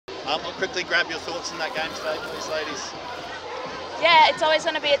I'll quickly grab your thoughts on that game today, please, ladies. Yeah, it's always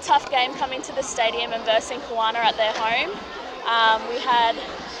going to be a tough game coming to the stadium and versing Kawana at their home. We had,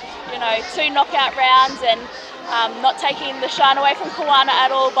 2 knockout rounds and not taking the shine away from Kawana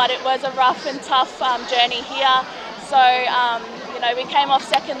at all, but it was a rough and tough journey here. So, we came off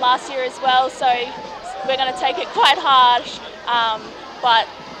second last year as well, so we're going to take it quite harsh. But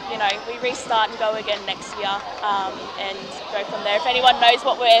we restart and go again next year and go from there. If anyone knows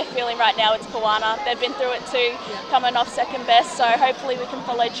what we're feeling right now, it's Kawana. They've been through it too, coming off second best, so hopefully we can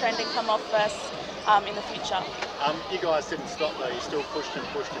follow trend and come off first in the future. You guys didn't stop though, you still pushed and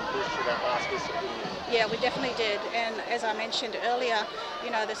pushed and pushed to that last whistle, didn't you? Yeah, we definitely did, and as I mentioned earlier,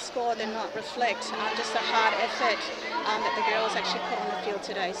 the score did not reflect just the hard effort that the girls actually put on the field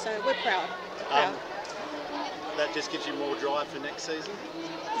today, so we're proud. That just gives you more drive for next season?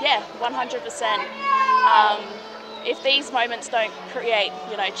 Yeah, 100%. If these moments don't create,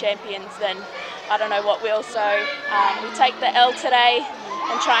 champions, then I don't know what will. So we take the L today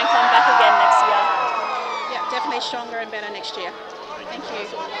and try and come back again next year. Yeah, definitely stronger and better next year. Thank you.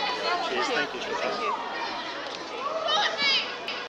 Cheers, thank you. Thank you.